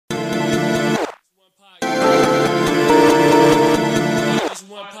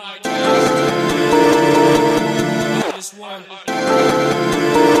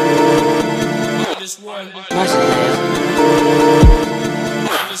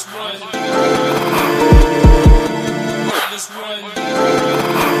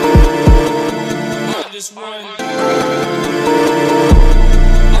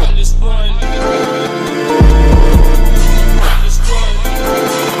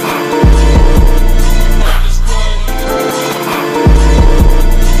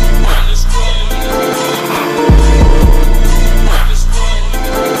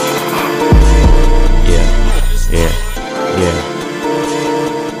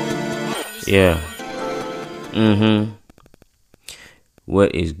Yeah.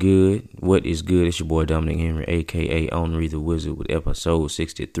 What is good? What is good? It's your boy Dominic Henry, aka Henry the Wizard, with episode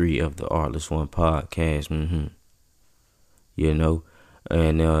 63 of the Artless One podcast. You know,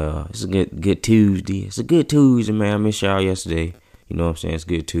 and it's a good Tuesday. It's a good Tuesday, man. I missed y'all yesterday. You know what I'm saying? It's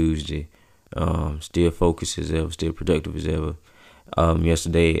good Tuesday. Still focused as ever, still productive as ever.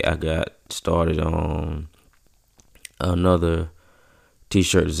 Yesterday I got started on another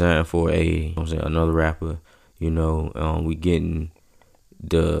t-shirt design for another rapper. You know, we getting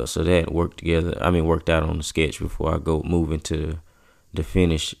so that worked out on the sketch before I move into the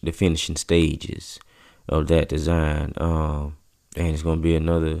finishing stages of that design. And it's gonna be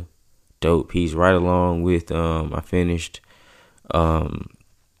another dope piece right along with I finished a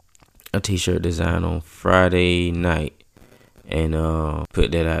t-shirt design on Friday night and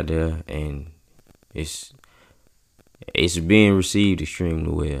put that out there, and it's being received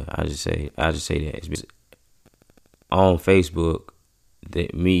extremely well. I just say that it's on Facebook,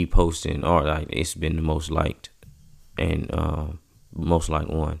 that me posting art, like, it's been the most liked and most liked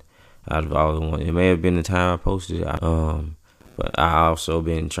one out of all the ones. It may have been the time I posted it, but I also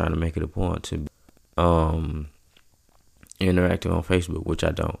been trying to make it a point to interactive on Facebook, which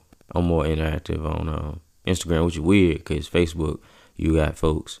I don't. I'm more interactive on Instagram, which is weird because Facebook, you got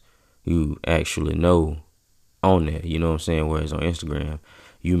folks you actually know on there, you know what I'm saying? Whereas on Instagram,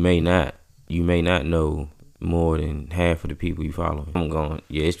 you may not know more than half of the people you follow.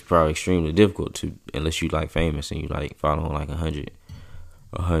 It's probably extremely difficult to, unless you like famous and you like following like 100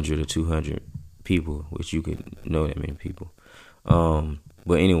 or 200 people, which you could know that many people.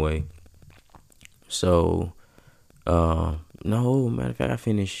 But anyway, so no, matter of fact, I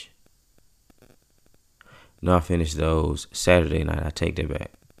finished those Saturday night. I take that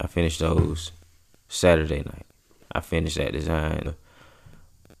back. I finished those Saturday night. I finished that design.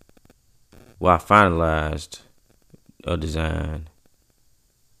 Well, I finalized a design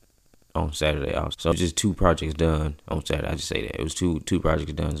on Saturday also. So just two projects done on Saturday. I just say that. It was two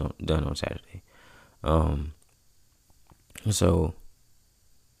projects done on Saturday. So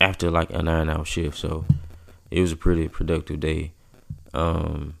after like a 9-hour shift, so it was a pretty productive day.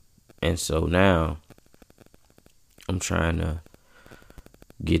 And so now I'm trying to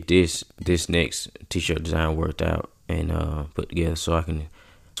get this next t-shirt design worked out and put together so I can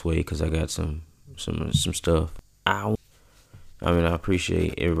sway, because I got some stuff. I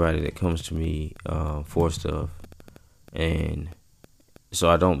appreciate everybody that comes to me for stuff, and so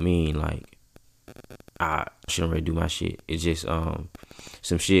I don't mean like I shouldn't really do my shit. It's just some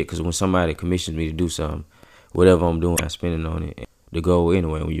shit, because when somebody commissions me to do something, whatever I'm doing, I'm spending on it. The goal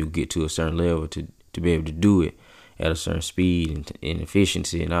anyway, when you get to a certain level, to be able to do it at a certain speed and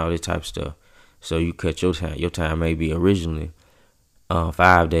efficiency and all this type of stuff. So you cut your time. Your time may be originally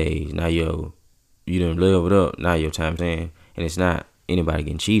 5 days. Now you done leveled up. Now your time's in, and it's not anybody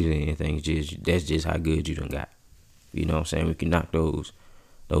getting cheated or anything. That's just how good you done got. You know what I'm saying? We can knock those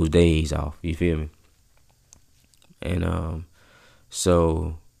days off. You feel me? And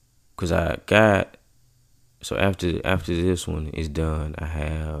so after this one is done, I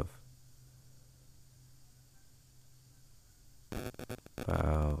have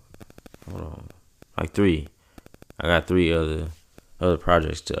like three. I got three other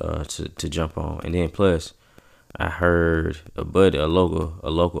projects to jump on, and then plus I heard a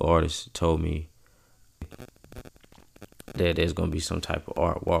local artist told me that there's gonna be some type of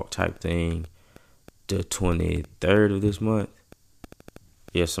art walk type thing the 23rd of this month.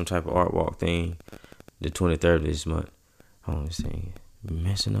 Yeah, some type of art walk thing the 23rd of this month. I'm saying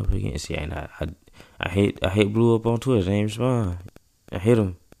messing up again. See, and I hit blew up on Twitter. They ain't respond. I hit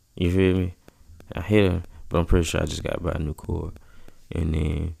him. You feel me? I hit him, but I'm pretty sure I just got to buy a new cord, and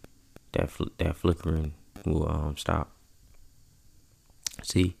then that flickering will stop.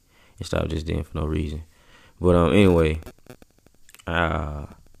 See, it stopped just then for no reason. But anyway, I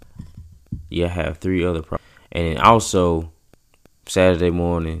have three other projects, and then also Saturday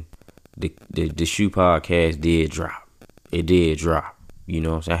morning, the shoe podcast did drop. It did drop. You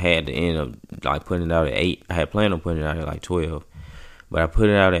know what I'm saying? I had to end up like putting it out at 8. I had planned on putting it out at like 12, but I put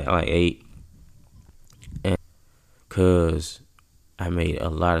it out at like 8. cause I made a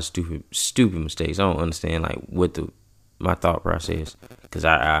lot of stupid mistakes. I don't understand like what my thought process, cause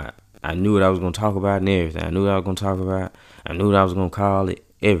I knew what I was gonna talk about and everything. I knew what I was gonna talk about. I knew what I was gonna call it,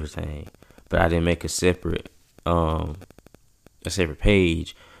 everything. But I didn't make a separate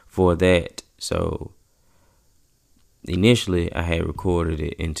page for that. So initially, I had recorded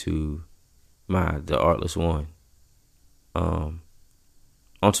it into the Artless One,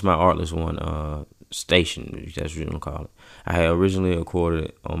 onto my Artless One station. That's what you're gonna call it. I had originally recorded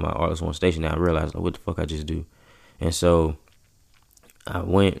it on my Artless One station. Now I realized, like, what the fuck I just do, and so I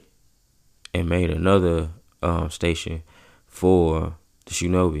went and made another station for the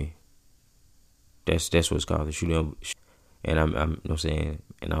Shinobi. That's what it's called, the Shinobi. And I'm you know what I'm saying,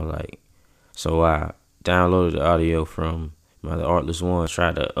 and I was like, so I downloaded the audio from my Artless One,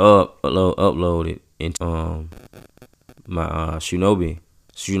 tried to upload it into my Shinobi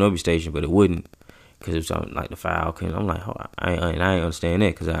station, but it wouldn't, because it was on like the file. I'm like, I ain't understand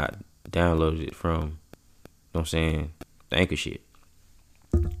that, because I downloaded it from, you know what I'm saying, the Anchor shit.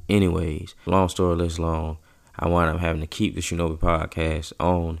 Anyways, long story less long, I wound up having to keep the Shinobi podcast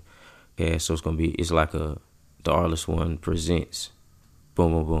on. Yeah, so it's like the Artless One presents,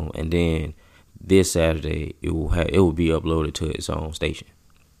 boom, boom, boom, and then this Saturday it will be uploaded to its own station.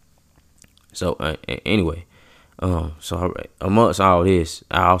 So anyway, so amongst all this,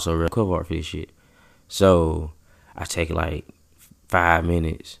 I also read cover art for this shit. So I take like 5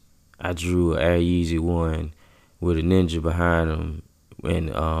 minutes. I drew an Air Yeezy one with a ninja behind him, and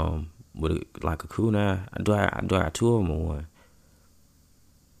with like a kunai. Do I have two of them or one?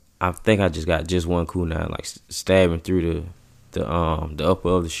 I think I just got just one kunai, like stabbing through the upper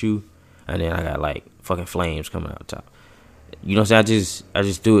of the shoe, and then I got like fucking flames coming out the top. You know what I'm saying? I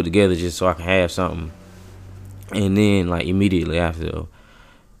just threw it together just so I can have something. And then like immediately after, though,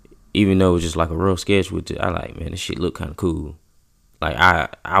 even though it was just like a real sketch with it, I like, man, this shit look kind of cool. Like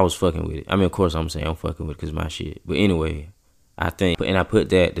I was fucking with it. I mean, of course I'm saying I'm fucking with it because it's my shit. But anyway, I put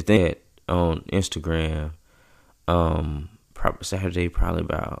the thing on Instagram,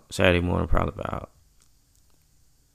 Saturday morning, probably about